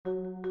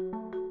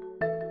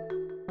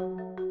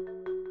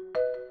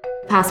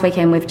Past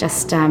weekend we've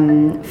just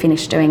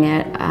finished doing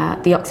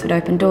the Oxford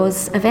Open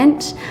Doors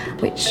event,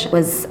 which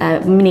was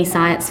a mini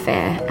science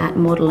fair at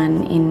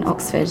Magdalen in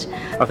Oxford.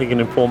 I think an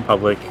informed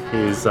public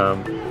is a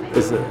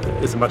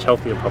much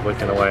healthier public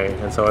in a way,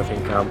 and so I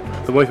think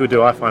the work we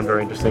do I find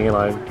very interesting, and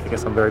I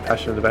guess I'm very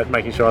passionate about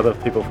making sure other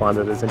people find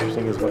it as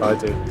interesting as what I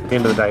do. At the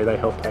end of the day, they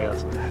help pay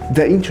us.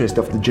 The interest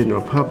of the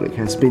general public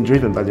has been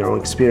driven by their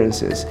own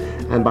experiences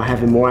and by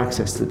having more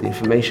access to the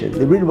information.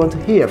 They really want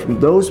to hear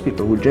from those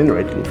people who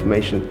generate the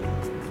information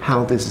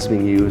how this is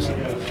being used.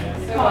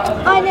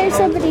 I know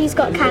somebody who's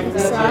got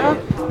cancer,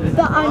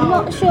 but I'm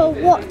not sure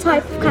what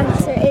type of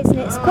cancer it is, and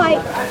it's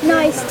quite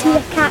nice to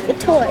look at the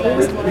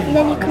toys and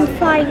then you can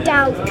find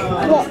out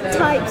what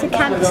types of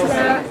cancer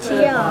there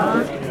actually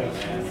are.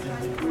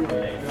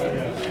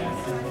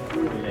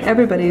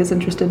 Everybody is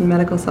interested in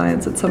medical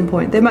science at some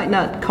point. They might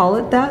not call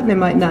it that, and they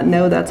might not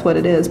know that's what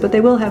it is, but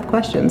they will have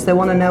questions. They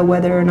want to know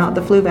whether or not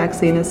the flu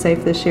vaccine is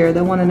safe this year.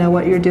 They want to know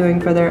what you're doing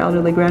for their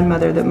elderly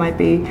grandmother that might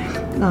be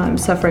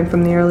suffering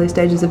from the early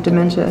stages of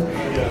dementia.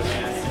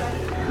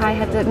 I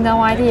had no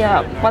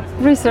idea what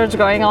research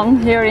going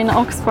on here in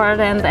Oxford,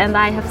 and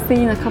I have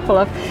seen a couple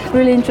of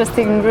really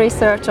interesting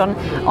research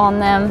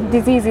on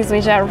diseases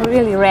which are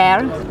really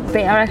rare.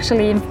 They are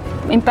actually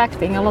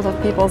impacting a lot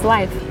of people's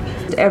life.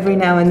 Every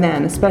now and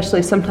then,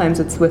 especially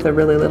sometimes it's with a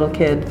really little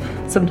kid,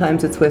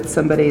 sometimes it's with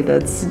somebody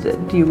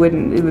it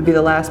would be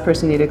the last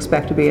person you'd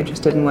expect to be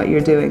interested in what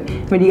you're doing.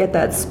 When you get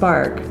that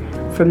spark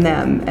from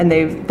them and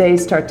they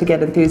start to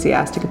get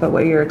enthusiastic about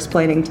what you're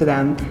explaining to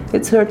them,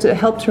 it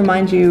helps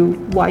remind you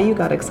why you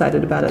got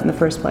excited about it in the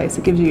first place.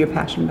 It gives you your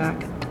passion back.